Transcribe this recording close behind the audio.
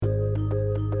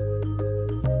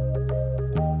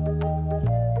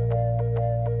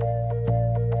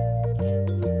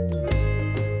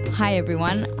Hi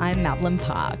everyone, I'm Madeline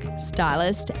Park,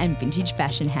 stylist and vintage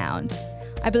fashion hound.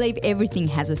 I believe everything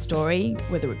has a story,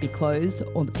 whether it be clothes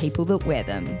or the people that wear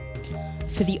them.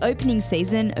 For the opening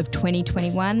season of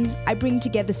 2021, I bring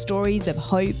together stories of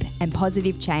hope and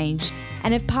positive change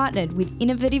and have partnered with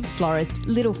innovative florist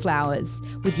Little Flowers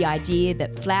with the idea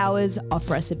that flowers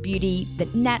offer us a beauty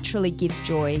that naturally gives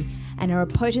joy and are a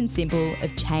potent symbol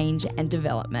of change and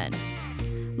development.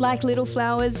 Like Little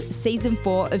Flowers, Season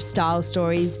 4 of Style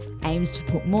Stories aims to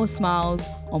put more smiles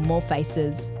on more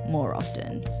faces more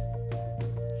often.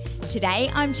 Today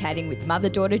I'm chatting with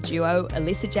mother-daughter duo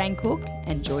Alyssa Jane Cook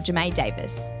and Georgia May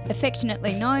Davis,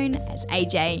 affectionately known as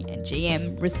AJ and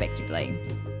GM respectively.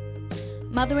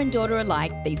 Mother and daughter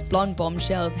alike, these blonde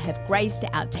bombshells have graced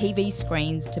our TV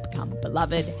screens to become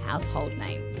beloved household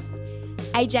names.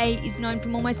 AJ is known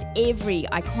from almost every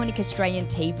iconic Australian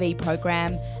TV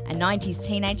program a 90s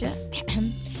teenager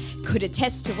could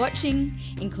attest to watching,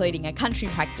 including A Country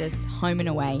Practice, Home and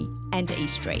Away and E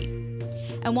Street.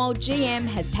 And while GM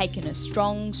has taken a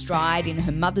strong stride in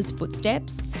her mother's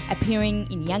footsteps, appearing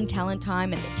in Young Talent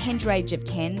Time at the tender age of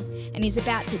 10 and is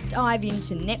about to dive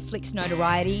into Netflix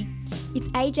notoriety, it's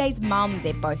AJ's mum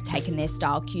they've both taken their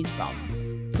style cues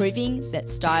from, proving that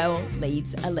style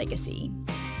leaves a legacy.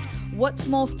 What's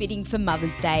more fitting for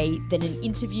Mother's Day than an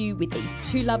interview with these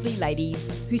two lovely ladies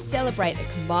who celebrate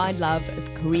a combined love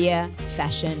of career,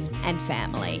 fashion and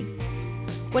family.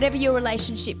 Whatever your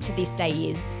relationship to this day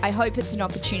is, I hope it's an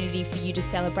opportunity for you to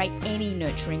celebrate any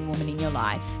nurturing woman in your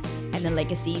life and the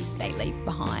legacies they leave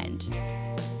behind.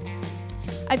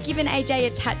 I've given AJ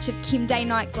a touch of Kim Day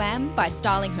night glam by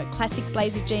styling her classic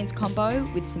blazer jeans combo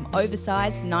with some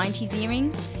oversized 90s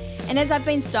earrings. And as I've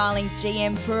been styling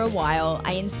GM for a while,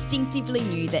 I instinctively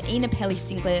knew that Ina Pelli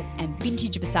singlet and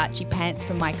vintage Versace pants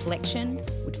from my collection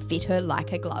would fit her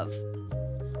like a glove.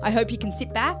 I hope you can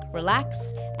sit back,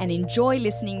 relax, and enjoy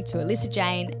listening to Alyssa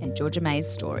Jane and Georgia May's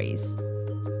stories.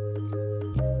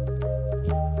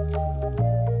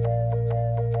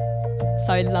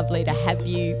 So lovely to have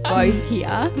you both here.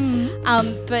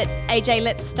 But AJ,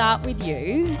 let's start with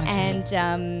you. Okay.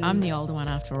 And I'm the older one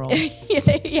after all.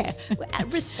 yeah,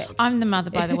 respect. I'm the mother,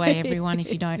 by the way, everyone,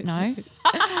 if you don't know.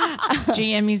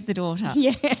 GM is the daughter.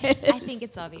 Yeah, I think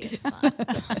it's obvious.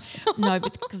 No,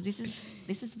 but because this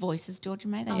is voices, Georgia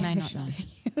May, they may not know.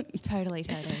 Totally.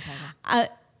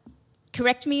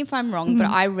 correct me if I'm wrong, but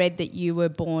I read that you were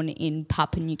born in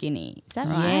Papua New Guinea. Is that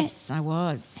right? Yes, I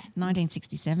was.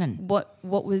 1967.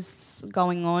 What was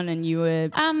going on, and you were?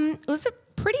 It was a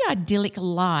pretty idyllic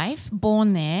life,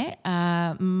 born there.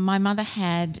 My mother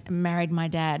had married my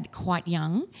dad quite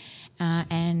young,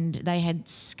 and they had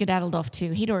skedaddled off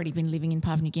to, he'd already been living in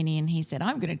Papua New Guinea, and he said,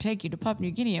 I'm going to take you to Papua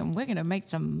New Guinea and we're going to make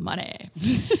some money.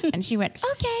 And she went,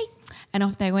 okay. And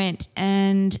off they went.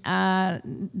 And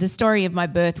the story of my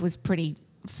birth was pretty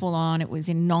full on. It was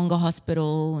in Nonga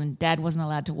Hospital and Dad wasn't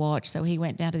allowed to watch, so he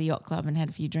went down to the yacht club and had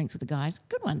a few drinks with the guys.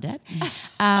 Good one, Dad.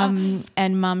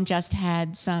 And Mum just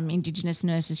had some Indigenous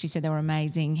nurses, she said they were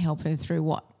amazing, help her through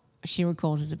what she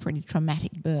recalls as a pretty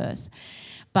traumatic birth.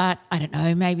 But I don't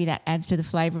know, maybe that adds to the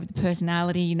flavour of the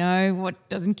personality, you know, what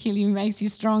doesn't kill you makes you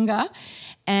stronger.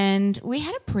 And we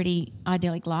had a pretty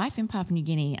idyllic life in Papua New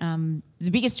Guinea. The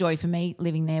biggest joy for me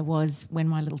living there was when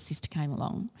my little sister came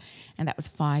along, and that was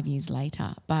 5 years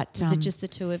later. But Was it just the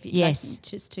two of you? Yes, like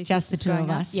just two just the sisters two of growing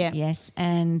up? us. Yeah. Yes,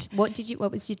 and What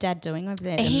was your dad doing over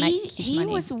there to make his he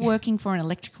money? was working for an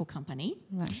electrical company,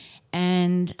 Right.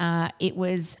 and it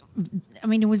was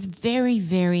very,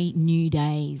 very new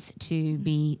days to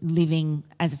be living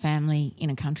as a family in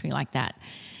a country like that.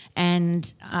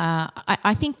 And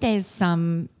I think there's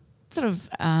some sort of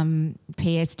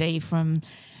PSD from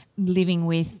living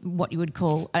with what you would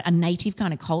call a native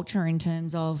kind of culture in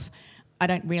terms of I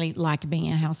don't really like being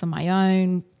in a house on my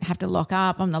own, have to lock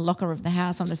up, I'm the locker of the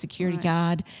house, I'm the security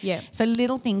guard. Yeah. So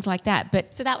little things like that.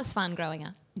 But So that was fun growing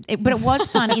up. but it was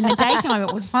fun. In the daytime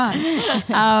it was fun.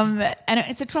 And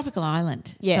it's a tropical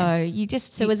island. Yeah. So you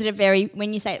just... So was it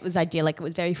when you say it was idyllic, it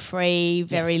was very free,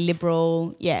 very Yes.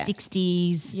 liberal, yeah.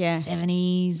 60s, Yeah.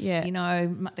 70s, Yeah. you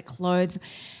know, the clothes.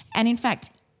 And in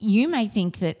fact, you may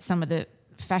think that some of the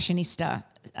fashionista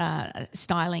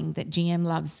styling that GM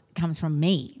loves comes from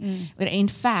me. But in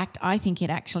fact, I think it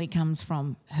actually comes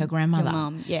from her grandmother. Your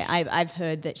mum, yeah. I've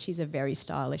heard that she's a very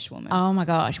stylish woman. Oh my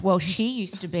gosh. Well, she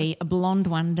used to be a blonde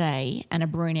one day and a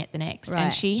brunette the next. Right.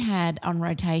 And she had on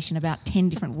rotation about 10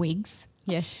 different wigs.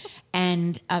 Yes.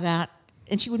 And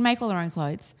she would make all her own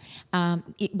clothes.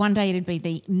 One day it'd be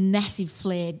the massive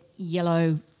flared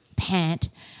yellow pant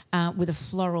with a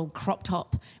floral crop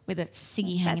top with a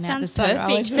ciggy hanging out the Sounds side.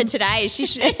 perfect for today. She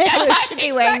should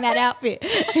be wearing that outfit.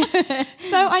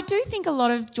 So I do think a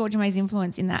lot of Georgia May's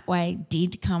influence in that way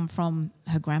did come from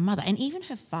her grandmother and even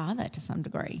her father to some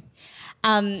degree.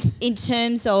 In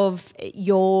terms of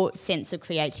your sense of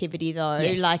creativity, though,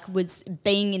 Yes. like was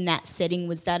being in that setting,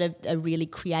 was that a really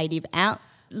creative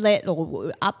outlet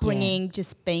or upbringing?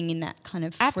 Just being in that kind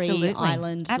of free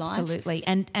island life. Absolutely.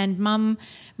 And mum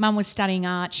was studying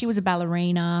art. She was a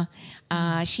ballerina.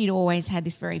 She'd always had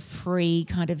this very free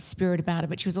kind of spirit about her,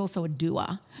 but she was also a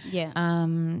doer. Yeah.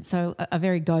 So a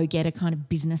very go-getter kind of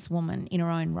businesswoman in her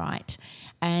own right.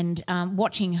 And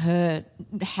watching her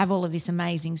have all of this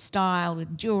amazing style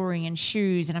with jewellery and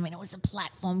shoes, and I mean, it was the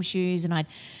platform shoes, and I'd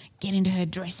get into her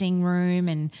dressing room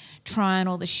and try on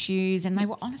all the shoes, and they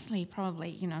were honestly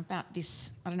probably, about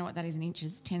this, I don't know what that is in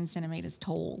inches, 10 centimetres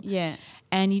tall. Yeah.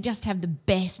 And you just have the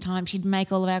best time. She'd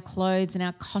make all of our clothes and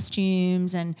our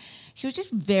costumes, and she was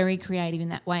just very creative in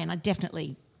that way, and I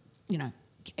definitely,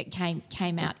 it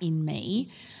came out in me.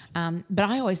 But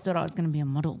I always thought I was going to be a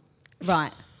model.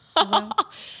 Right.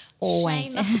 Always.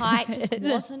 Shame the height just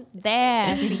wasn't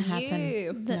there for happen.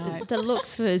 you. The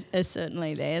looks are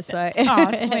certainly there. So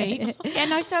Oh, sweet. Yeah,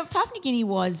 no, so Papua New Guinea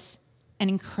was an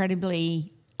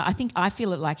incredibly, I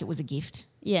feel it like it was a gift,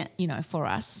 yeah. For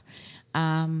us.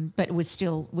 But it was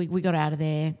still, we got out of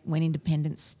there when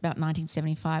independence, about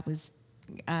 1975, was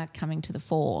coming to the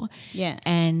fore. Yeah.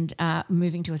 And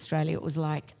moving to Australia, it was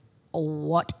like,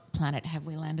 what planet have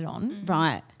we landed on?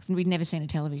 Right. Because we'd never seen a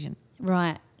television.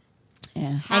 Right.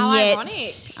 Yeah. How and yet, ironic.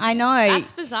 I know.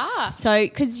 That's bizarre. So,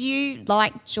 because you,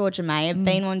 like Georgia May, have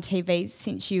been on TV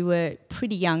since you were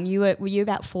pretty young. Were you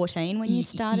about 14 when you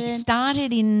started?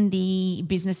 Started in the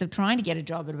business of trying to get a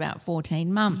job at about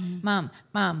 14. Mum, mum,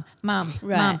 Right. mum,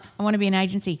 I want to be an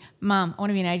agency. Mum, I want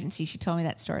to be an agency. She told me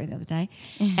that story the other day.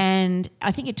 And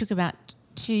I think it took about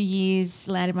 2 years,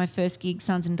 landed my first gig,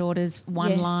 Sons and Daughters,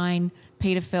 one Yes. line,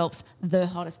 Peter Phelps, the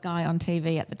hottest guy on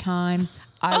TV at the time.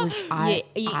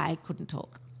 I couldn't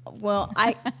talk. Well,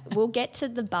 we'll get to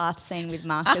the bath scene with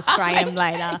Marcus Graham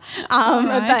later.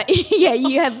 Right. But yeah,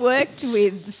 you have worked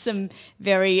with some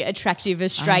very attractive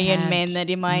Australian have. men that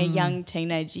in my young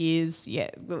teenage years,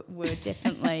 were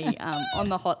definitely on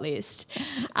the hot list.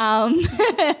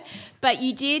 But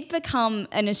you did become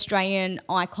an Australian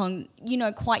icon,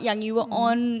 quite young. You were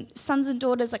on Sons and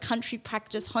Daughters, A Country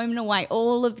Practice, Home and Away,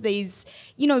 all of these,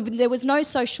 there was no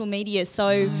social media.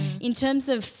 So in terms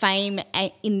of fame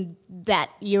in that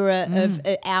era of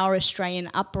our Australian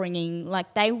upbringing,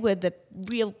 like they were the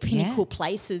real pinnacle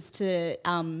places to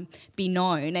be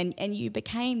known, and you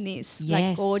became this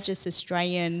like gorgeous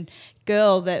Australian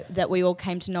girl that we all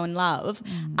came to know and love.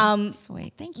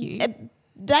 Sweet, thank you.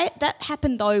 That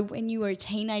happened though when you were a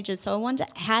teenager, so I wonder,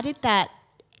 how did that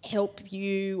help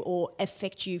you or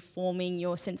affect you forming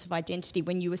your sense of identity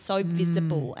when you were so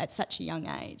visible at such a young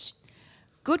age?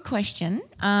 Good question.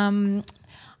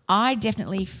 I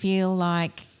definitely feel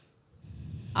like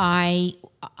I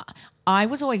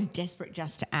was always desperate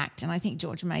just to act, and I think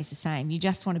Georgia May's the same. You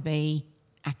just want to be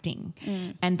acting,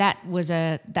 and that was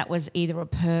either a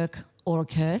perk or a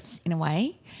curse in a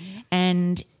way.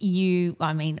 And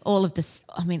all of this.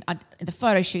 The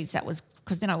photo shoots, that was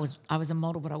because then I was a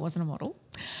model, but I wasn't a model,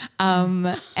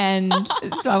 and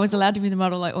so I was allowed to be the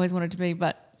model I always wanted to be,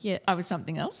 but I was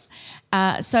something else.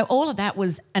 So all of that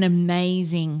was an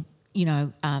amazing,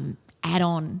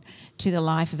 add-on to the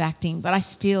life of acting, but I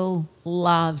still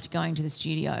loved going to the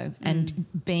studio and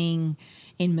being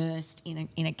immersed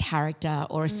in a character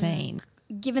or a scene.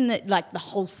 Given that, like, the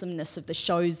wholesomeness of the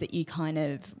shows that you kind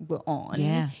of were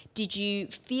on, did you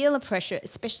feel a pressure,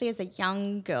 especially as a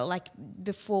young girl, like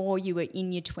before you were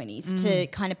in your 20s, to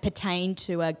kind of pertain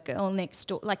to a girl next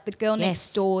door, like the girl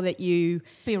next door that you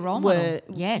be a role were? model?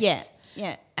 Yes.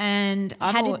 Yeah. And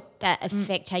how did that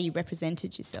affect how you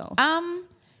represented yourself?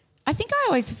 I think I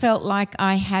always felt like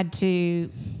I had to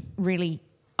really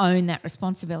own that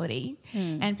responsibility,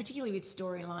 and particularly with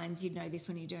storylines, you'd know this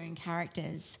when you're doing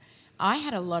characters. I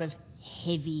had a lot of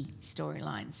heavy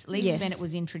storylines. Lisa Bennett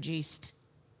was introduced,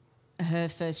 her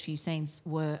first few scenes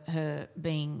were her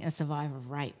being a survivor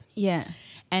of rape. Yeah.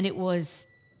 And it was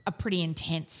a pretty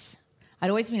intense,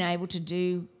 I'd always been able to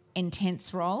do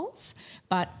intense roles,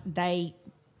 but they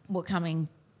were coming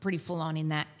pretty full on in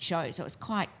that show. So it was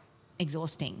quite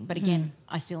exhausting. But again,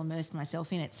 I still immersed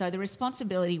myself in it. So the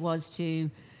responsibility was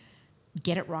to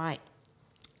get it right,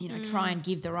 try and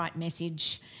give the right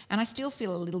message. And I still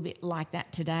feel a little bit like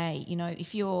that today.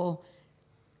 If you're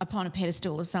upon a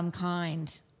pedestal of some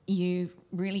kind, you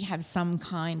really have some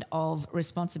kind of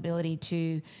responsibility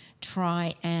to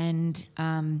try and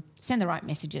send the right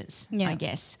messages, I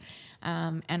guess.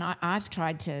 And I've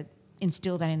tried to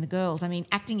instill that in the girls. I mean,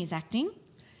 acting is acting.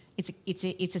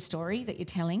 It's a story that you're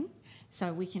telling.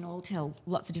 So we can all tell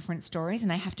lots of different stories and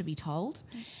they have to be told.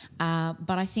 But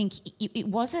I think it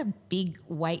was a big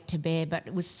weight to bear, but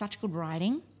it was such good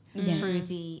writing through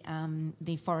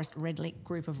the Forest Redlick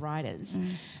group of writers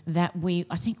that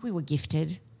I think we were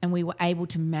gifted and we were able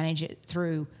to manage it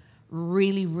through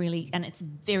really, really, and it's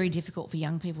very difficult for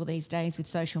young people these days with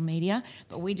social media,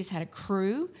 but we just had a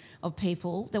crew of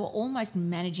people that were almost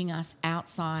managing us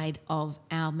outside of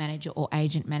our manager or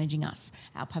agent managing us.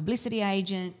 Our publicity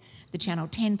agent, the Channel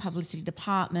 10 publicity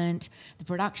department, the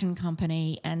production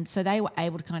company, and so they were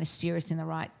able to kind of steer us in the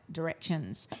right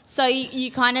directions. So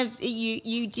you kind of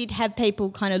you did have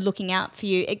people kind of looking out for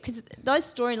you, because those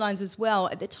storylines as well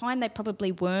at the time they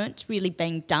probably weren't really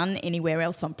being done anywhere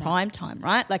else on prime time,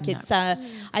 right? Like it's I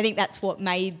think that's what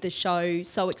made the show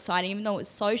so exciting, even though it was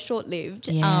so short lived.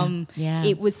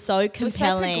 It was so compelling. It was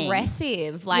so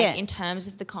progressive, like in terms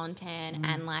of the content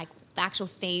and like the actual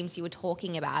themes you were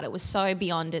talking about. It was so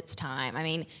beyond its time. I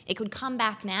mean, it could come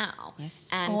back now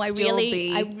and I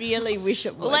really wish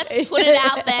it would. Well, let's put it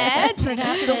out there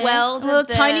to the world. Well, of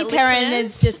the Tony Perrin listeners.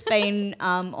 has just been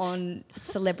on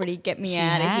Celebrity Get Me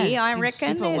Out of Here. I did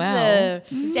reckon super well.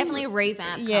 It's definitely a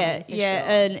revamp.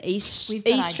 an East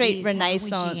Street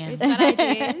Renaissance. We've got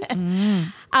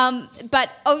ideas. But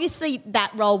obviously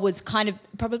that role was kind of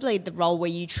probably the role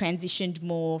where you transitioned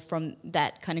more from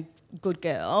that kind of good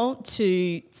girl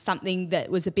to something that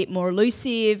was a bit more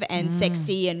elusive and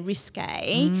sexy and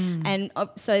risque. And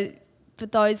so for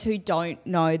those who don't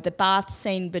know, the bath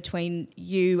scene between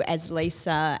you as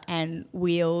Lisa and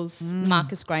Wheels,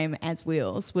 Marcus Graham as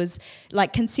Wheels, was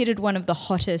like considered one of the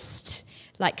hottest,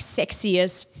 like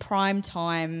sexiest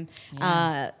primetime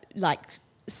like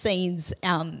scenes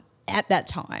at that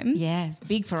time. Yeah, it's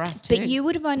big for us too. But you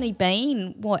would have only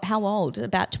been, how old?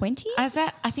 About 20? I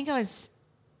think I was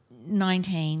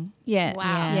 19. Yeah.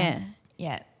 Wow.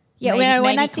 Yeah. Yeah,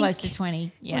 when maybe I close think- to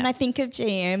 20. Yeah. When I think of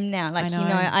GM now, like, I you know.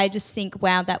 know, I just think,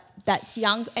 wow, that's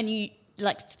young, and you,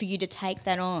 like, for you to take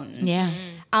that on. Yeah.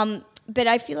 But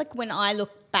I feel like when I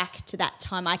look back to that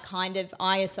time, I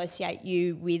associate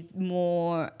you with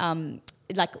more,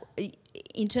 like,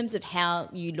 in terms of how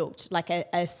you looked, like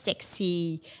a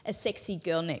sexy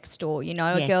girl next door, you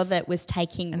know, a Yes. girl that was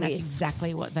taking And that's risks.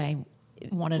 exactly what they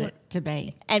wanted it to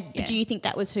be. And do you think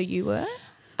that was who you were?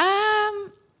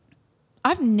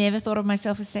 I've never thought of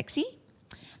myself as sexy,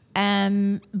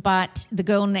 but the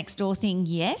girl next door thing,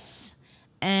 yes.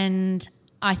 And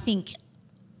I think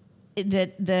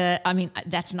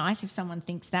that's nice if someone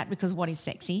thinks that, because what is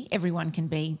sexy? Everyone can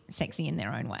be sexy in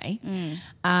their own way.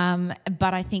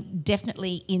 But I think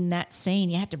definitely in that scene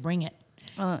you had to bring it.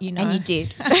 You know? And you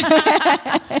did.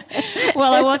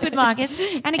 Well, I was with Marcus,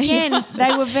 and again,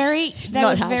 they were very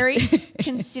Not hard. very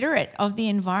considerate of the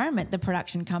environment. The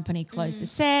production company closed the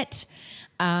set.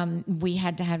 We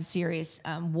had to have serious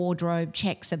wardrobe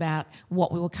checks about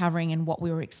what we were covering and what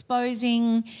we were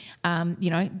exposing. You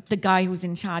know, the guy who was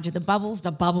in charge of the bubbles,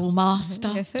 the bubble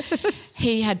master,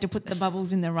 he had to put the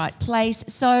bubbles in the right place.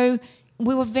 So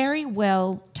we were very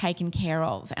well taken care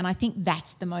of, and I think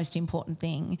that's the most important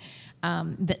thing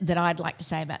that I'd like to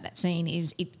say about that scene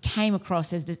is it came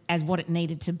across as what it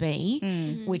needed to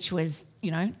be, which was,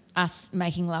 you know, us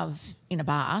making love in a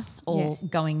bath or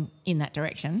going in that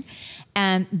direction.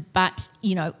 But,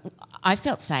 you know, I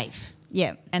felt safe.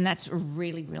 Yeah. And that's a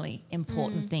really, really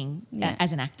important thing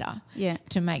as an actor. Yeah.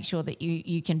 To make sure that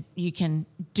you can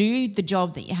do the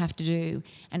job that you have to do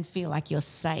and feel like you're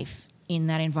safe in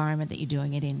that environment that you're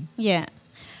doing it in. Yeah.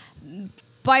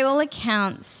 By all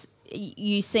accounts,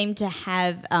 you seem to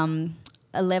have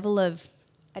a level of,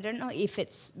 I don't know if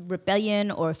it's rebellion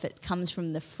or if it comes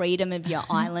from the freedom of your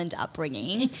island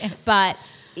upbringing, but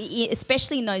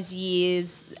especially in those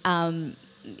years,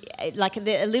 like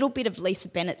a little bit of Lisa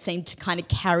Bennett seemed to kind of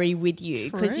carry with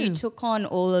you, because you took on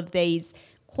all of these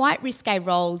quite risque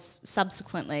roles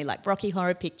subsequently, like Rocky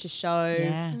Horror Picture Show,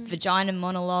 Vagina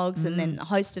Monologues, and then the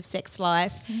host of Sex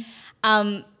Life.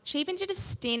 She even did a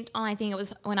stint on, I think it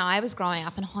was when I was growing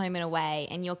up, in Home and Away,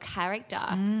 and your character,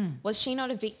 was she not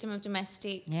a victim of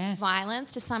domestic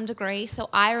violence to some degree? So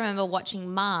I remember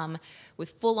watching Mum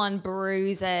with full-on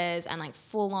bruises and like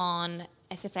full-on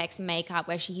SFX makeup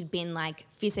where she had been like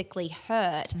physically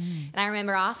hurt. And I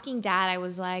remember asking Dad, I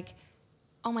was like,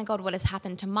 oh my God, what has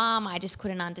happened to Mum? I just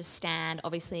couldn't understand,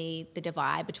 obviously, the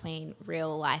divide between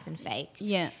real life and fake.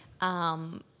 Yeah.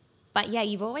 But yeah,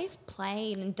 you've always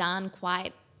played and done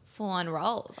quite full-on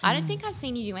roles. I don't think I've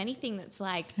seen you do anything that's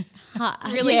like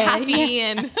really happy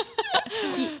and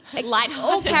lighthearted.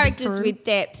 All characters with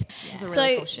depth. Yeah. It's a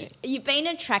really cool shoot. You've been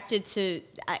attracted to,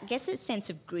 I guess, a sense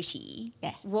of gritty.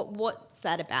 Yeah. What's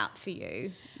that about for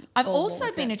you? I've also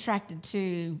been attracted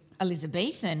to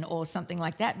Elizabethan or something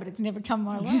like that, but it's never come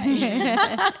my way.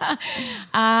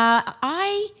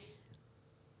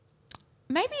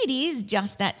 Maybe it is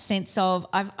just that sense of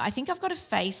I think I've got a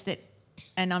face that,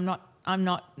 and I'm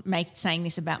not saying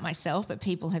this about myself, but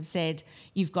people have said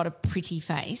you've got a pretty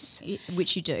face,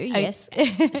 which you do. Yes.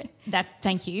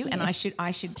 Thank you, and I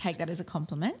should take that as a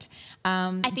compliment.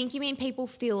 I think you mean people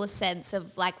feel a sense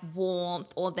of like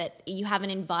warmth, or that you have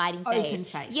an inviting face. Open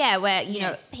face. Yeah, where you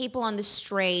know people on the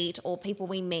street or people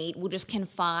we meet will just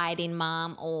confide in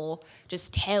mum or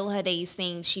just tell her these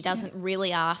things she doesn't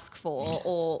really ask for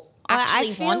or.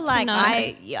 I feel like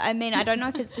I mean, I don't know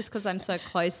if it's just because I'm so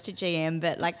close to GM,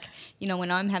 but like, you know,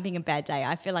 when I'm having a bad day,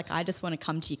 I feel like I just want to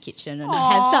come to your kitchen and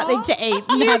have something to eat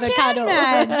and have a cuddle.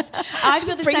 I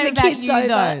feel the same about you,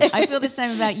 though. I feel the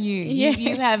same about you. Yeah.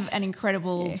 You have an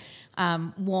incredible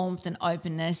warmth and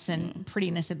openness and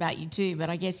prettiness about you too, but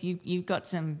I guess you've got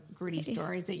some gritty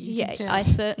stories that you can tell. I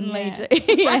certainly do.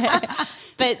 Yeah.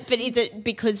 But is it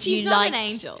because she's you not like an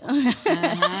angel?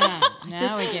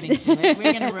 Now we're getting to it.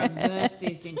 We're going to reverse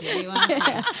this interview.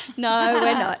 No,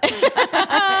 we're not.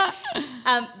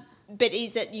 But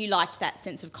is it you liked that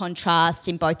sense of contrast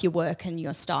in both your work and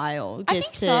your style? I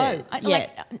think so. Like,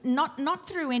 not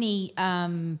through any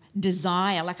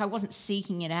desire. Like I wasn't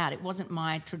seeking it out. It wasn't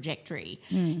my trajectory.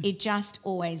 It just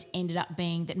always ended up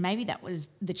being that maybe that was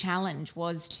the challenge,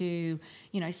 was to,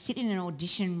 you know, sit in an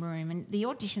audition room. And the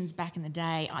auditions back in the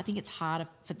day, I think it's harder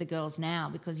for the girls now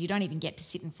because you don't even get to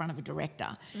sit in front of a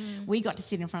director. We got to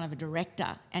sit in front of a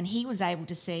director and he was able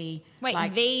to see... Wait,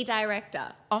 like, the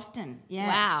director? Often, yeah.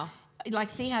 Wow.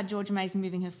 Like, see how Georgia May's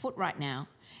moving her foot right now?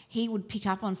 He would pick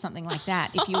up on something like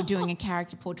that. If you were doing a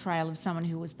character portrayal of someone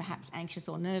who was perhaps anxious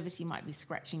or nervous, you might be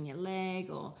scratching your leg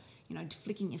or, you know,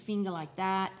 flicking your finger like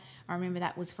that. I remember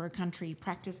that was for a country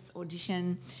practice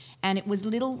audition. And it was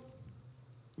little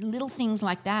things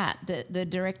like that. The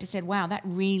director said, wow,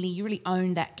 you really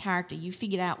owned that character. You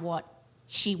figured out what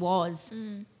she was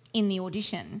in the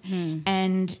audition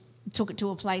and took it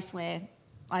to a place where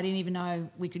I didn't even know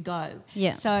we could go.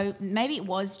 Yeah. So maybe it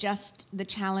was just the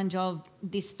challenge of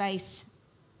this face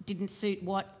didn't suit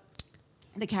what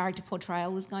the character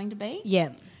portrayal was going to be.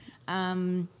 Yeah.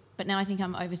 But now I think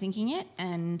I'm overthinking it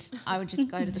and I would just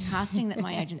go to the casting that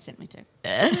my agent sent me to.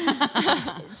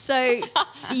 So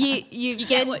you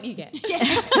get what you get. Yeah.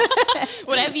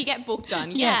 Whatever you get booked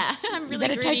on. Yeah. I'm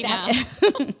really greedy now.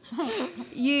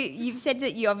 You've said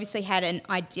that you obviously had an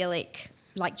idyllic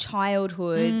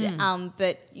childhood,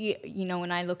 but you know,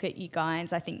 when I look at you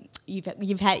guys, I think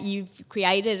you've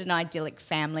created an idyllic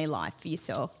family life for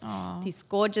yourself. Aww. This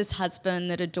gorgeous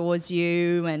husband that adores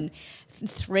you, and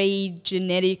 3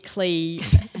 genetically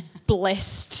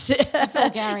blessed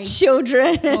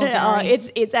children.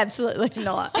 It's absolutely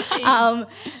not.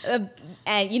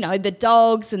 And, you know, the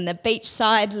dogs and the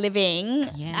beachside living.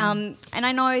 And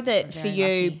I know that for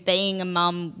you, being a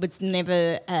mum was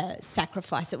never a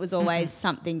sacrifice. It was always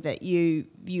something that you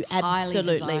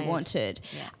absolutely wanted.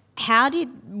 Yeah. How did,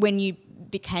 when you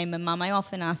became a mum, I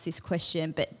often ask this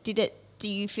question, but do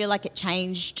you feel like it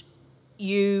changed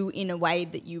you in a way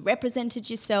that you represented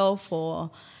yourself,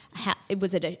 or how,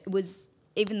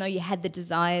 even though you had the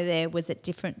desire there, was it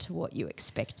different to what you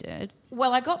expected?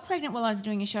 Well, I got pregnant while I was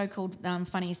doing a show called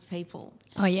Funniest People.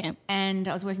 Oh, yeah. And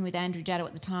I was working with Andrew Jaddo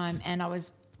at the time, and I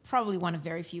was probably one of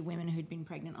very few women who'd been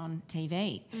pregnant on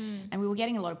TV. And we were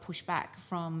getting a lot of pushback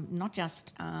from not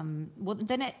just...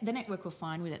 the network were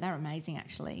fine with it. They were amazing,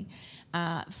 actually,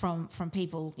 from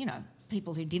people, you know,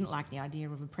 people who didn't like the idea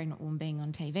of a pregnant woman being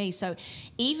on TV. So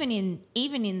even in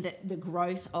the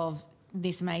growth of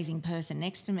this amazing person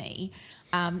next to me,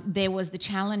 there was the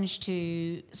challenge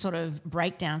to sort of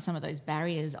break down some of those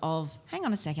barriers of, hang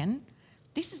on a second,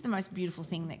 this is the most beautiful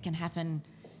thing that can happen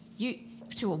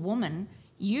to a woman.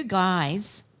 You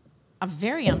guys are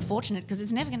very unfortunate because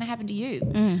it's never going to happen to you.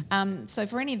 So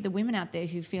for any of the women out there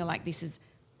who feel like this is,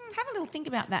 have a little think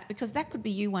about that, because that could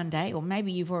be you one day, or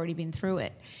maybe you've already been through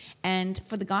it. And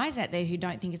for the guys out there who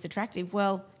don't think it's attractive,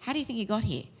 well, how do you think you got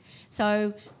here?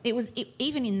 So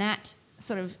even in that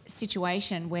sort of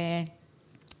situation where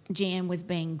GM was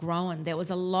being grown, there was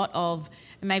a lot of,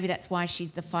 maybe that's why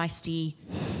she's the feisty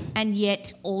and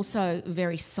yet also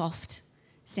very soft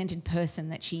scented person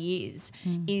that she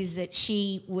is that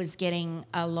she was getting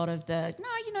a lot of the, no,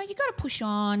 you know, you got to push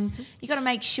on, you got to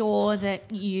make sure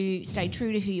that you stay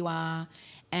true to who you are.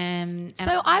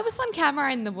 So I was on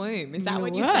camera in the womb. Is that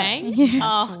what you're saying?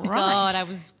 Oh, right. God,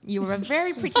 You were a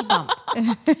very pretty bump.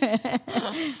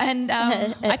 And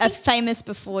I think famous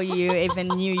before you even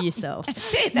knew yourself.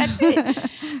 That's it.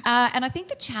 And I think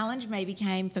the challenge maybe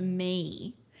came for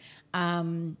me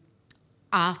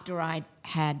after I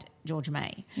had Georgia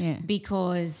May. Yeah.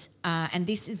 Because, and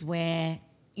this is where,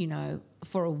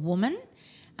 for a woman,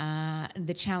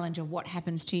 the challenge of what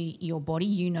happens to your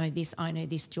body, this, I know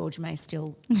this, Georgia May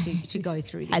still to go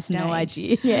through this Has stage. no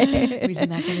idea. Yeah. Isn't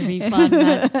that going to be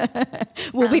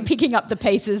fun? We'll be picking up the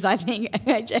pieces, I think.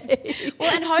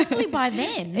 Well, and hopefully by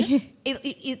then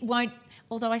it won't.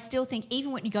 Although I still think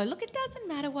even when you go, look, it doesn't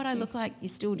matter what I look like, you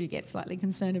still do get slightly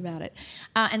concerned about it.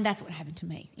 And that's what happened to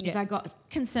me, is I got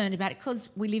concerned about it because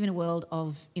we live in a world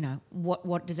of,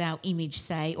 what does our image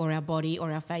say or our body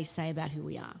or our face say about who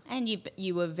we are? And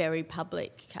you were very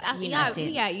public.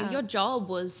 Your job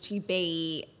was to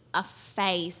be a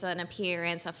face, an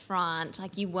appearance, a front.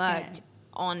 Like you worked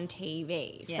on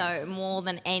TV. Yes. So more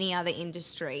than any other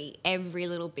industry, every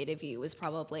little bit of you was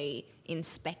probably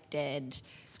inspected,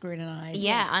 scrutinised.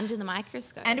 Yeah, under the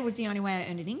microscope. And it was the only way I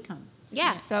earned an income.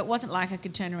 Yeah. So it wasn't like I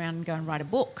could turn around and go and write a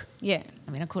book. Yeah.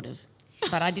 I mean, I could have,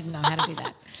 but I didn't know how to do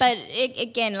that. But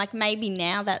again, like maybe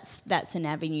now that's an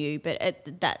avenue, but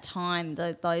at that time,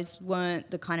 those weren't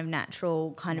the kind of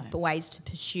natural kind of ways to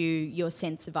pursue your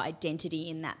sense of identity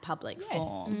in that public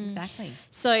form. Exactly.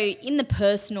 So in the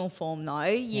personal form, though,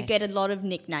 you get a lot of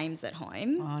nicknames at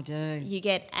home. Oh, I do. You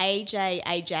get AJ,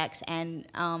 Ajax, and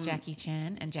Jackie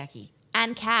Chan and Jackie.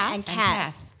 And Kath. And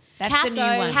Kath. That's the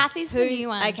new one. Kath is the new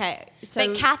one. Okay, so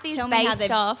but Kath is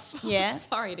based off. Yeah.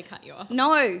 Sorry to cut you off.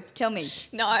 No, tell me.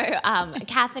 No,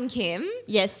 Kath and Kim.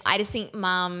 Yes. I just think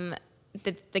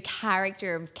the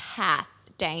character of Kath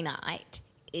Day Night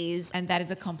is... And that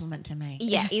is a compliment to me.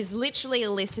 Yeah, is literally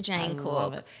Alyssa Jane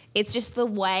Cook. It's just the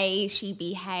way she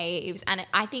behaves. And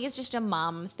I think it's just a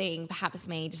mum thing, perhaps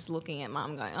me just looking at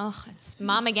mum going, oh, it's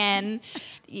mum again.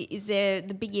 Is there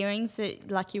the big earrings that,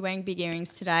 like you're wearing big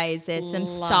earrings today, is there some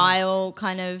style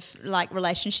kind of like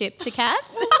relationship to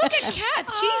Kath? Well, look at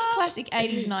Kath. She's classic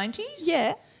 80s, 90s.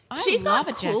 Yeah. She's love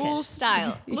got a cool jacket.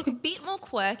 style. Look, a bit more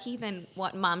quirky than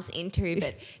what mum's into,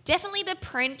 but definitely the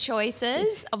print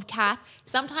choices of Kath.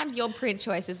 Sometimes your print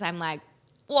choices, I'm like,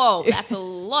 whoa, that's a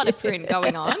lot of print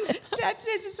going on. Dad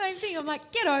says the same thing. I'm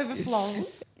like, get over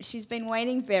florals. She's been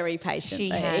waiting very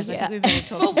patiently. She has. Yeah. I think we better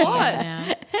talk to what? her now.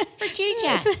 For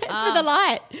chit-chat. For the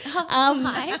light.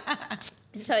 Hi.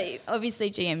 So obviously,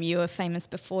 GM, you were famous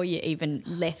before you even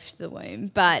left the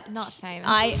womb, but Not famous.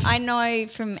 I know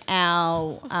from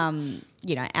our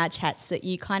our chats that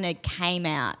you kind of came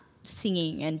out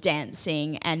singing and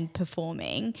dancing and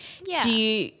performing. Yeah.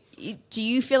 Do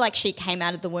you feel like she came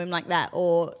out of the womb like that,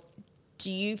 or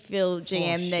do you feel,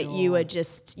 GM, that you were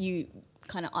you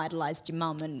kind of idolised your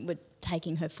mum and were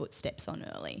taking her footsteps on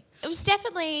early? It was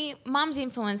definitely, mum's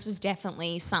influence was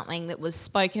definitely something that was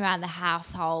spoken about in the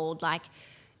household. Like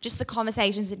just the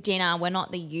conversations at dinner were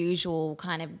not the usual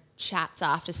kind of chats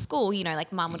after school.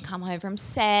 Like mum would come home from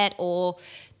set or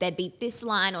there'd be this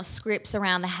line or scripts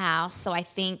around the house. So I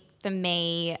think for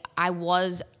me, I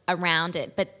was around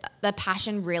it, but the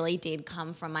passion really did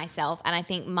come from myself. And I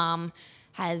think mum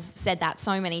has said that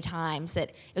so many times, that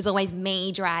it was always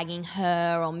me dragging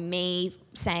her or me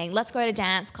saying, let's go to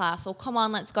dance class, or come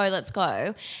on, let's go.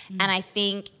 And I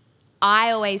think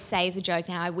I always say as a joke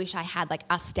now, I wish I had like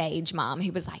a stage mum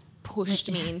who was like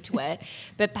pushed me into it,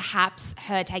 but perhaps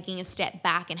her taking a step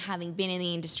back and having been in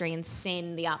the industry and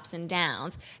seen the ups and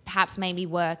downs perhaps made me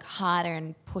work harder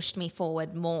and pushed me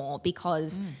forward more,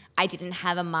 because I didn't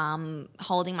have a mum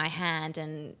holding my hand,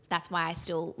 and that's why I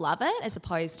still love it, as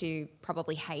opposed to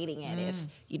probably hating it if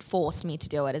you'd forced me to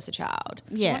do it as a child.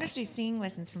 So I wanted to do singing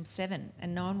lessons from 7,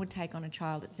 and no one would take on a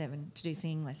child at 7 to do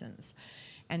singing lessons.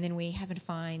 And then we happened to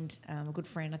find a good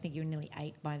friend, I think you were nearly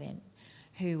 8 by then,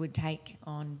 who would take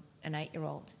on an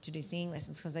 8-year-old to do singing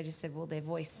lessons, because they just said, well, their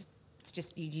voice, it's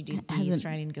just you did the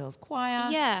Australian Girls Choir.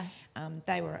 Yeah.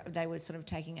 They were sort of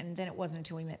taking, and then it wasn't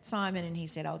until we met Simon and he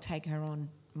said, I'll take her on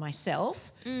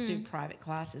myself, do private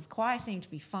classes. Choir seemed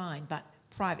to be fine, but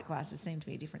private classes seemed to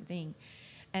be a different thing.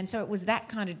 And so it was that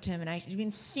kind of determination. She's been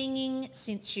singing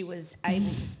since she was able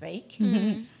to speak.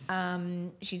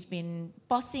 She's been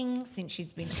bossing since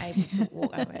she's been able to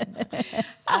walk over.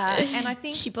 And I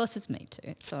think... She bosses me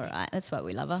too. It's all right. That's why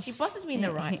we love her. She bosses me in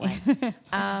the right way.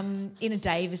 In a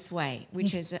Davis way,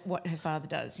 which is what her father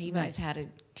does. He knows how to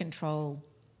control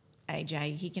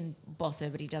AJ. He can boss her,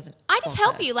 but he doesn't. I just boss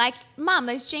help her. you. Like, Mum,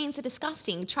 those jeans are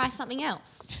disgusting. Try something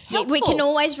else. Yeah, we can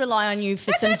always rely on you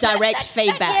for some direct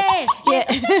feedback.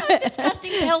 Yes.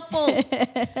 Disgusting is helpful.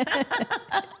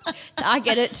 I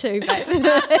get it too,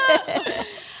 babe.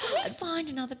 Find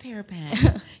another pair of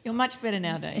pants. You're much better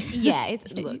nowadays. Yeah,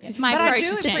 it's my approach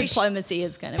is changed. Diplomacy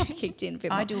is going to be kicked in a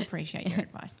bit more. I do appreciate your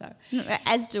advice, though.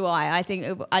 As do I.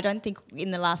 I don't think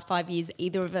in the last 5 years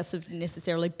either of us have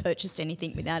necessarily purchased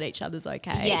anything without each other's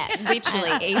okay. Yeah,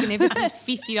 literally, even if it's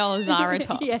 $50 Zara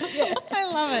top. Yeah.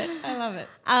 I love it.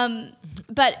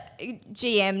 But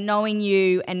GM, knowing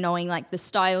you and knowing like the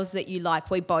styles that you like,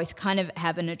 we both kind of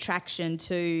have an attraction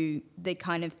to the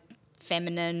kind of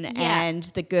feminine and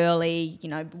the girly,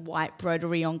 white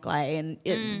broderie anglais, and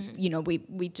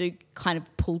we do kind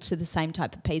of pull to the same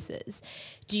type of pieces.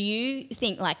 Do you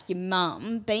think like your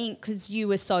mum, because you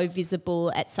were so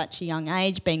visible at such a young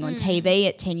age, being on TV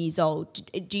at 10 years old,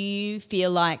 do you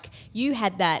feel like you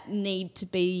had that need to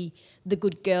be the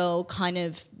good girl kind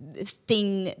of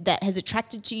thing that has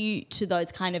attracted you to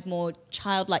those kind of more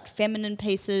childlike feminine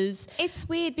pieces? It's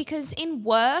weird because in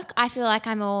work I feel like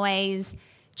I'm always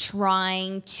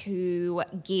trying to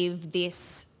give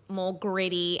this more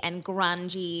gritty and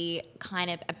grungy kind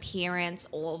of appearance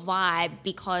or vibe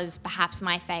because perhaps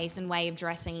my face and way of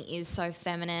dressing is so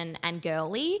feminine and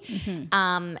girly.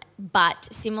 But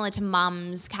similar to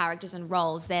Mum's characters and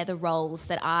roles, they're the roles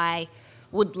that I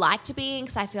would like to be in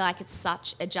because I feel like it's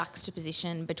such a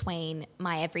juxtaposition between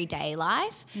my everyday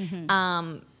life.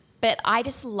 But I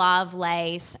just love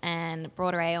lace and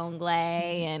broderie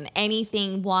anglais and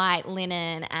anything white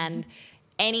linen and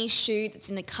any shoot that's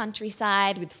in the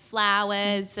countryside with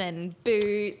flowers and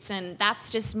boots, and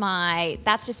that's just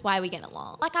why we get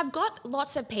along. Like, I've got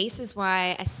lots of pieces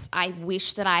where I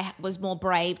wish that I was more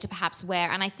brave to perhaps wear,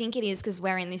 and I think it is because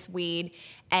we're in this weird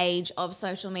age of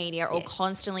social media or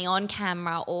constantly on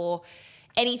camera, or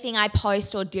anything I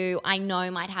post or do I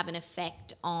know might have an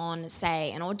effect on,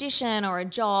 say, an audition or a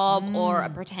job or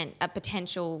a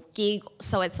potential gig.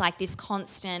 So it's like this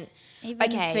constant...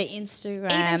 Even for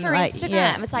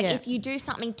Instagram. It's like if you do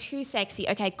something too sexy,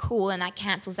 okay, cool, and that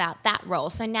cancels out that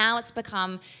role. So now it's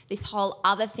become this whole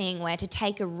other thing where to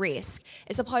take a risk,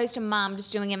 as opposed to Mum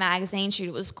just doing a magazine shoot,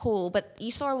 it was cool, but you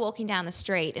saw her walking down the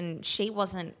street and she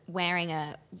wasn't wearing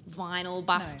a vinyl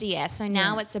bustier. So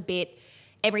now it's a bit...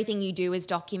 everything you do is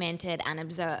documented and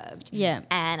observed. Yeah.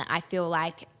 And I feel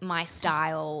like my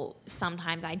style,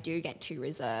 sometimes I do get too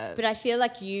reserved. But I feel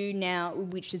like you now,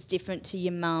 which is different to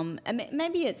your mum, I mean,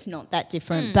 maybe it's not that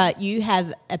different, but you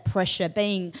have a pressure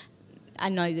being... I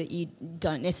know that you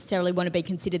don't necessarily want to be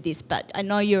considered this, but I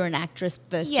know you're an actress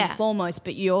first and foremost,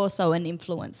 but you're also an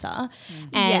influencer.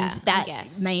 And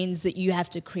that means that you have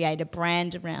to create a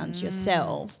brand around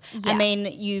yourself. Yeah. I mean,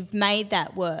 you've made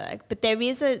that work, but there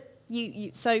is a...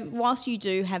 So whilst you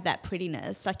do have that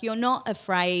prettiness, like, you're not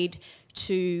afraid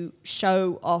to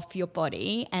show off your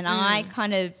body, and I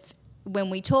kind of,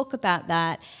 when we talk about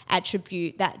that,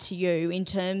 attribute that to you in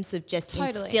terms of just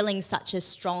instilling such a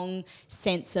strong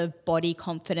sense of body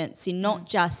confidence in not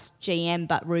just GM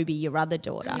but Ruby, your other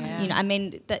daughter. Yeah. I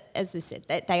mean, that, as I said,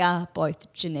 they are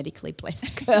both genetically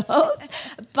blessed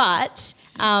girls, but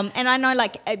and I know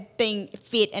like being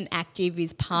fit and active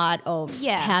is part of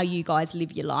how you guys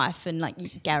live your life, and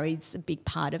like Gary's a big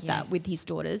part of that with his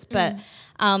daughters, but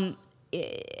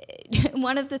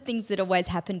one of the things that always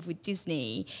happened with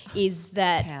Disney is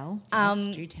that...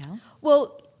 do tell.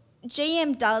 Well,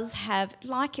 GM does have,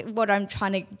 like what I'm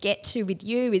trying to get to with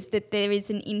you, is that there is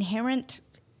an inherent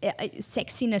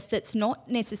sexiness that's not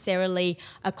necessarily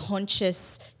a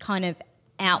conscious kind of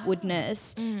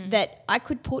outwardness, that I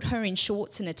could put her in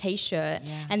shorts and a T-shirt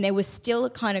and there was still a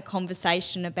kind of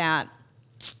conversation about,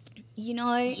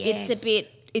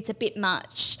 it's a bit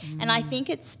much. And I think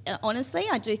it's, honestly,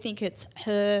 I do think it's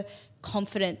her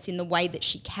confidence in the way that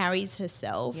she carries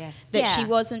herself, that she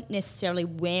wasn't necessarily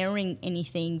wearing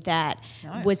anything that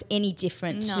was any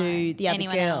different to the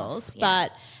other girls.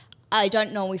 But I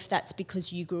don't know if that's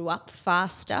because you grew up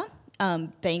faster,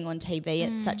 being on TV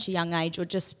at such a young age, or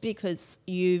just because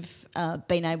you've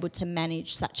been able to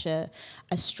manage such a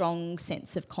strong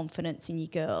sense of confidence in your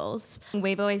girls.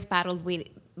 We've always battled with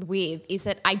is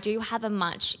that I do have a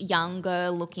much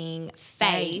younger looking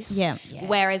face,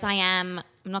 whereas I'm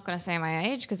not going to say my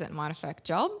age because it might affect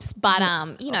jobs, but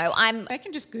I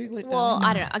can just Google it. Well,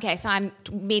 I don't know. Okay, so I'm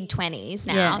mid-20s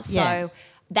now, so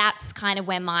that's kind of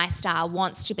where my style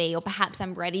wants to be, or perhaps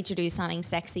I'm ready to do something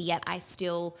sexy, yet I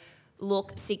still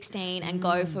look 16 and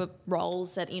go for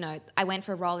roles that, I went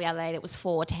for a role the other day that was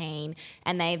 14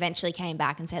 and they eventually came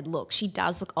back and said, look, she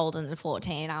does look older than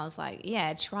 14. And I was like,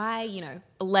 yeah, try,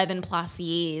 11 plus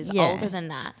years older than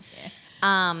that.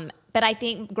 Yeah. But I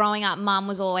think growing up, Mum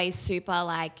was always super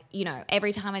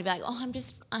every time I'd be like, oh, I'm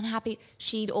just unhappy,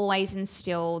 she'd always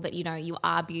instill that, you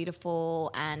are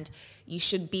beautiful and you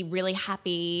should be really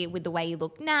happy with the way you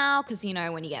look now because,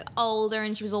 when you get older,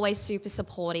 and she was always super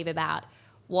supportive about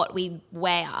what we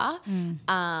wear.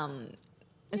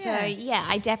 So,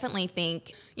 I definitely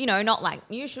think, not like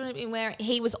you shouldn't be wearing.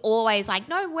 He was always like,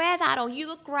 no, wear that, or you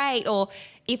look great. Or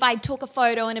if I took a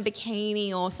photo in a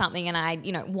bikini or something and I,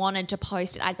 wanted to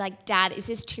post it, I'd be like, Dad, is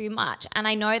this too much? And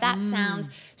I know that sounds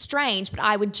strange, but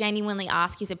I would genuinely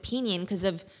ask his opinion because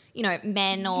of,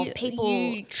 men or people.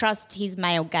 You trust his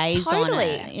male gaze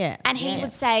totally. On it. Yeah. And he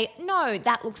would say, no,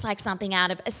 that looks like something out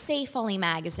of a Sea Folly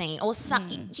magazine or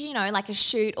something, like a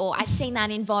shoot, or I've seen that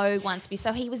in Vogue once.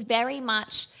 So he was very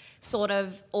much sort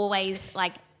of always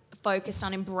focused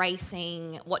on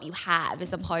embracing what you have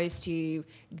as opposed to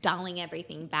dulling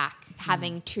everything back,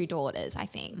 having 2 daughters, I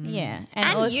think. Yeah.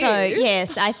 And also,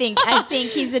 yes, I think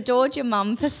he's adored your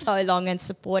mum for so long and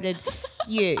supported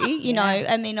you.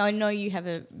 I mean, I know you have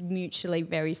a mutually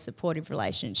very supportive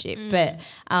relationship, but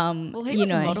well, he was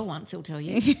a model once, he'll tell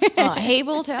you. He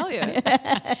will tell you.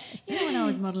 When I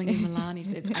was modelling in Milan, he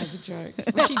said as a joke,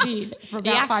 which he did for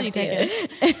about 5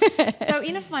 seconds. So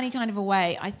in a funny kind of a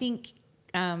way, I think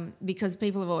because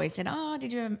people have always said, oh,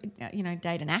 did you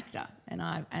date an actor? And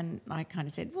I kind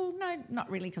of said, well, no,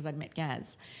 not really, because I'd met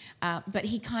Gaz. But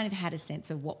he kind of had a sense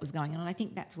of what was going on. And I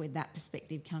think that's where that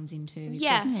perspective comes into.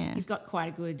 He's got quite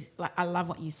a good, I love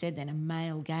what you said then, a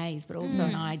male gaze, but also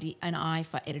an eye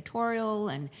for editorial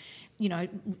and,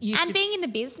 being in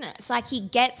the business. He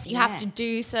gets, you have to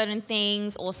do certain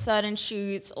things or certain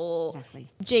shoots or... Exactly.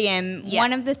 GM,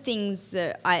 one of the things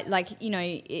that I,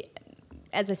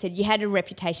 as I said, you had a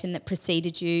reputation that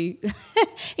preceded you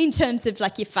in terms of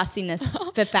your fussiness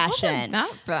for fashion. Wasn't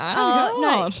that bad?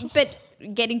 No, but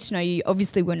getting to know you,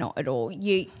 obviously we're not at all.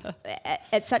 You,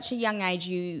 at such a young age,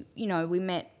 we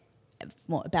met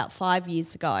about 5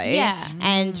 years ago. Yeah.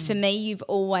 And for me, you've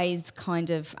always kind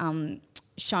of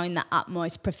shown the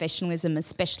utmost professionalism,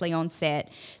 especially on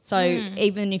set. So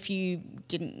even if you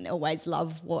didn't always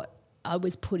love what I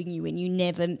was putting you in, you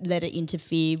never let it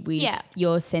interfere with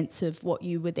your sense of what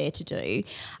you were there to do.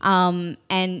 And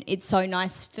it's so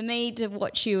nice for me to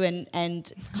watch you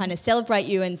and kind of celebrate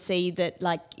you and see that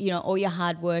all your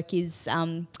hard work is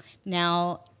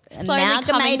now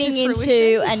amalgamating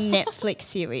into a Netflix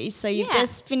series. So you've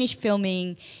just finished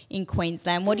filming in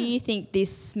Queensland. What do you think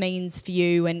this means for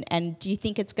you, and do you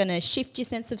think it's going to shift your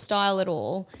sense of style at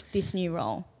all, this new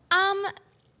role?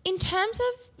 In terms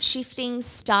of shifting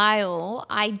style,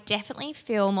 I definitely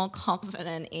feel more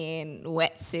confident in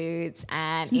wetsuits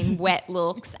and in wet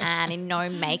looks and in no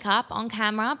makeup on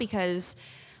camera because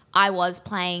I was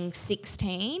playing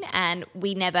 16 and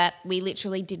we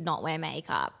literally did not wear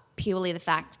makeup. Purely the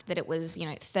fact that it was,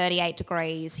 38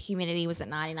 degrees, humidity was at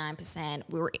 99%,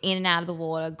 we were in and out of the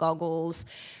water, goggles.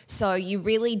 So you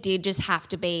really did just have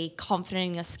to be confident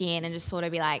in your skin and just sort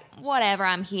of be like, whatever,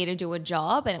 I'm here to do a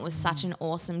job. And it was such an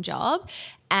awesome job.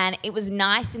 And it was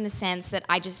nice in the sense that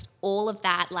all of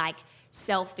that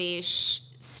selfish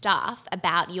stuff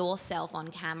about yourself on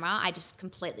camera, I just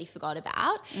completely forgot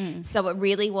about. So it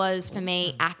really was for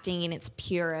me acting in its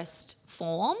purest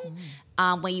form,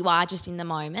 where you are just in the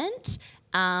moment.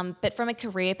 But from a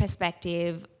career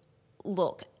perspective,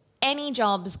 look, any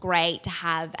job's great to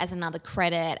have as another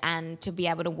credit and to be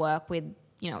able to work with,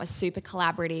 a super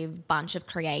collaborative bunch of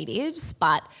creatives,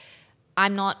 but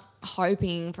I'm not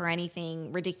hoping for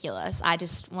anything ridiculous. I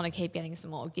just want to keep getting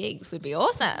some more gigs. Would be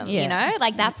awesome,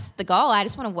 that's the goal. I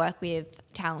just want to work with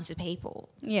talented people.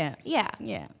 Yeah.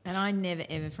 And I never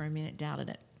ever for a minute doubted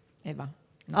it, ever.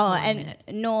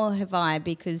 Nor have I,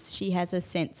 because she has a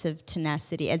sense of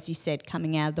tenacity. As you said,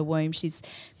 coming out of the womb, she's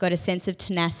got a sense of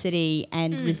tenacity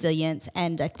and resilience.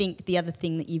 And I think the other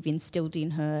thing that you've instilled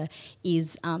in her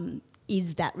is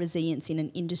that resilience in an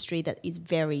industry that is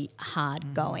very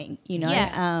hard going,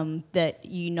 that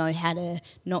you know how to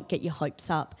not get your hopes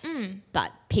up,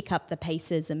 but pick up the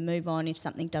pieces and move on if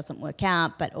something doesn't work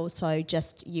out, but also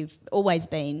just you've always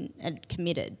been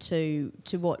committed to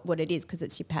what it is because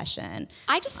it's your passion.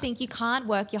 I just think you can't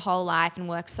work your whole life and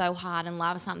work so hard and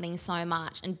love something so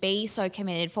much and be so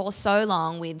committed for so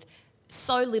long with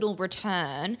so little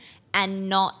return and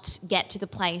not get to the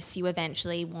place you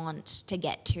eventually want to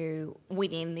get to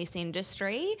within this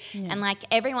industry. And like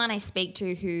everyone I speak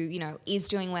to who, you know, is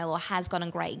doing well or has gotten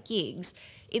great gigs,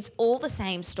 it's all the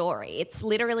same story. It's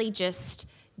literally just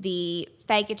the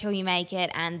fake it till you make it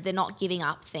and the not giving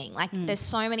up thing. Like there's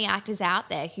so many actors out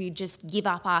there who just give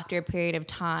up after a period of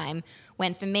time,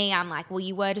 when for me I'm like, well,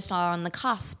 you were just on the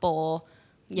cusp, or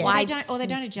why they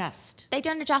don't adjust. They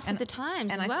don't adjust with the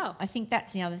times as well. I think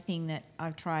that's the other thing that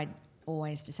I've tried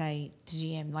always to say to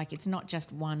GM, like it's not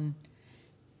just one,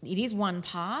 it is one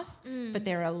path, but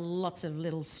there are lots of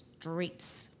little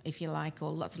streets, if you like,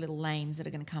 or lots of little lanes that are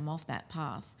going to come off that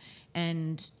path.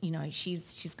 And, you know,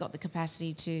 she's got the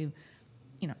capacity to,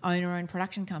 you know, own her own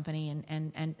production company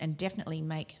and definitely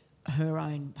make her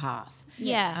own path.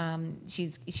 Yeah.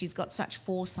 She's got such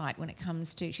foresight when it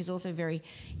comes to, she's also very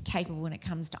capable when it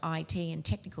comes to IT and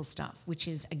technical stuff, which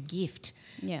is a gift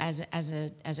as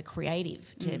a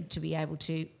creative to be able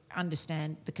to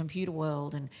understand the computer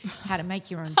world and how to make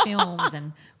your own films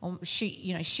and shoot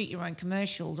your own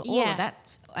commercials, all of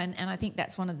that. And I think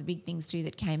that's one of the big things too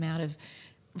that came out of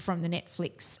from the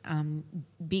Netflix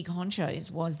big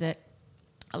honchos, was that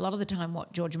a lot of the time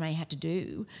what Georgia May had to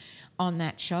do on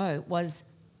that show was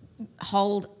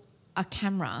hold a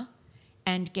camera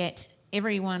and get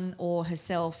everyone or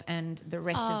herself and the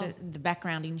rest of the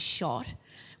background in shot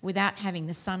without having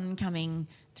the sun coming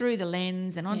through the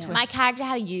lens and onto My character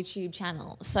had a YouTube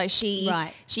channel, so she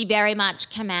very much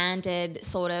commanded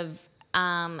sort of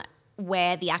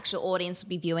where the actual audience would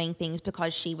be viewing things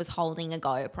because she was holding a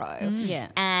GoPro.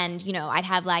 And, you know, I'd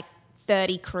have like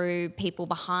 30 crew people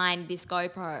behind this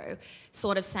GoPro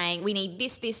sort of saying, we need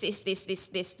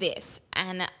this.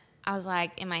 And I was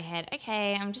like in my head,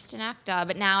 okay, I'm just an actor,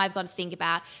 but now I've got to think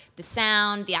about the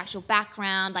sound, the actual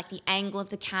background, like the angle of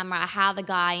the camera, how the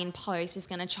guy in post is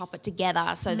going to chop it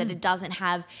together so that it doesn't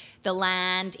have the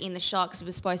land in the shot, because it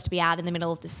was supposed to be out in the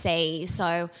middle of the sea.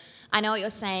 So I know what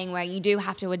you're saying, where you do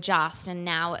have to adjust, and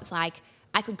now it's like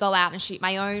I could go out and shoot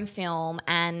my own film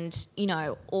and, you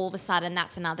know, all of a sudden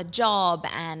that's another job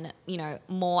and, you know,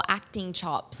 more acting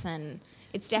chops, and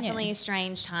it's definitely a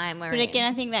strange time. But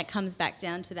again, I think that comes back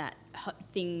down to that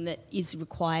thing that is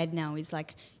required now, is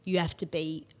like you have to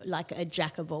be like a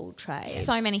jack of all trades.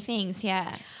 So many things,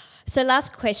 yeah. So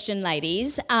last question,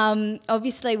 ladies.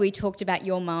 Obviously, we talked about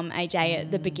your mum, AJ,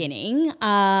 at the beginning.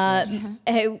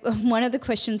 One of the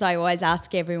questions I always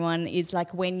ask everyone is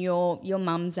like, when you're your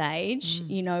mum's age,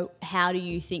 you know, how do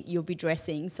you think you'll be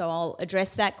dressing? So I'll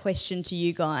address that question to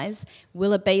you guys.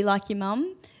 Will it be like your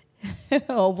mum?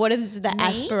 Or what is the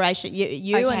aspiration?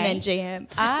 You and then GM.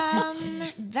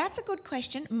 That's a good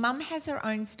question. Mum has her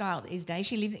own style these days.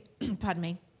 She lives,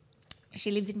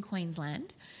 she lives in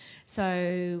Queensland.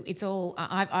 So it's all,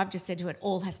 I've just said to it,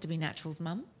 all has to be naturals,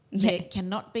 Mum. There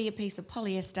cannot be a piece of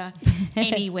polyester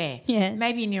anywhere.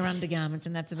 Maybe in your undergarments,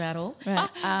 and that's about all.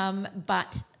 Right.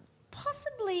 But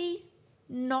possibly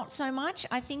not so much.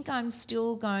 I think I'm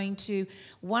still going to,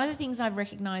 one of the things I've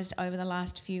recognised over the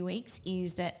last few weeks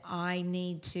is that I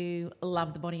need to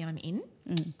love the body I'm in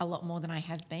a lot more than I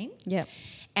have been.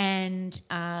 And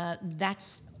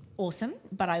that's awesome,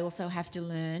 but I also have to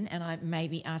learn, and I may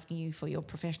be asking you for your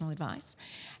professional advice,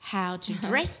 how to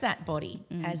dress that body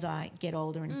as I get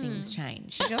older and things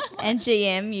change. And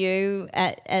GM, you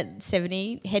at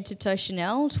 70, head to toe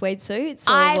Chanel tweed suits?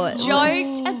 Or I've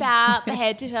joked about the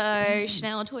head to toe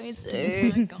Chanel tweed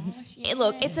suit. Oh my gosh! Yeah.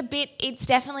 Look, it's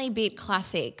definitely a bit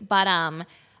classic, but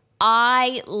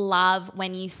I love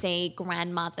when you see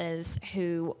grandmothers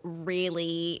who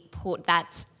really put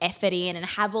that effort in and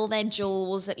have all their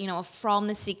jewels that, you know, are from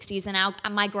the 60s.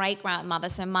 And my great-grandmother,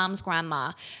 so Mum's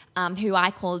grandma, who I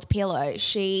called Pillow,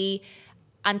 she,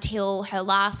 until her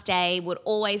last day, would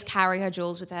always carry her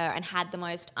jewels with her and had the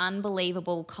most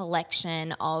unbelievable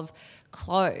collection of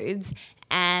clothes.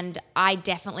 And I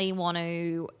definitely want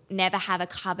to never have a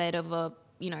cupboard of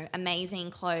amazing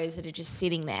clothes that are just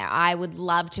sitting there. I would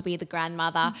love to be the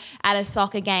grandmother at a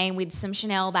soccer game with some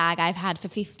Chanel bag I've had for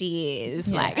 50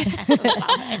 years. Like,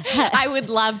 I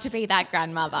would love to be that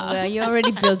grandmother. Well, you're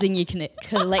already building your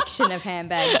collection of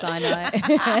handbags, I know.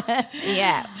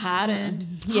 Yeah. Hard-earned.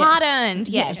 Hard-earned,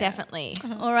 definitely.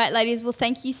 All right, ladies. Well,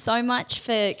 thank you so much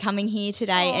for coming here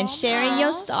today and sharing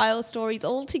your style stories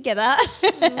all together.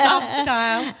 Love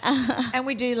style. And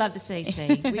we do love the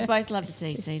CC. We both love the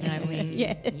CC, don't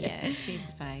we? Yeah, she's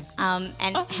the fave.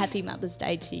 And happy Mother's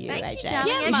Day to you, Thank AJ. you,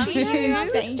 darling. Yeah, Mum, happy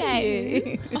Mother's Thank Day.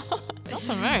 you. Not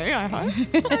to me, I hope.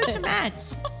 No to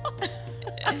Mads.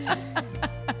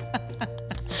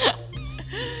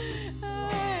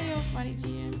 You're funny,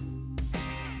 Gia.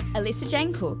 Lisa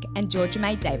Jane Cook and Georgia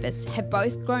May Davis have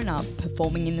both grown up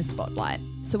performing in the spotlight.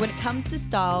 So when it comes to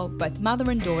style, both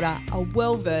mother and daughter are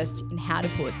well versed in how to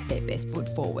put their best foot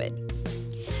forward.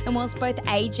 And whilst both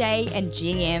AJ and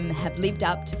GM have lived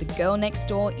up to the girl next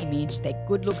door image their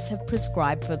good looks have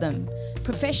prescribed for them,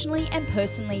 professionally and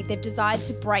personally they've desired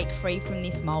to break free from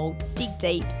this mould, dig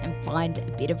deep and find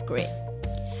a bit of grit.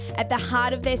 At the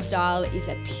heart of their style is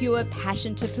a pure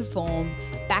passion to perform,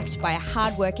 backed by a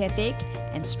hard work ethic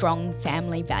and strong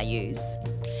family values.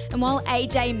 And while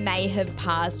AJ may have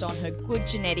passed on her good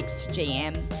genetics to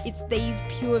GM, it's these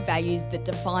pure values that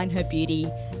define her beauty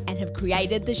and have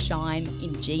created the shine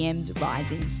in GM's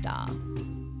rising star.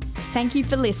 Thank you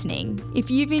for listening. If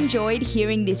you've enjoyed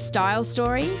hearing this style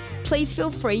story, please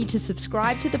feel free to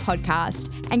subscribe to the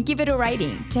podcast and give it a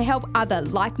rating to help other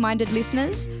like-minded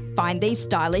listeners find these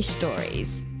stylish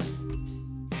stories.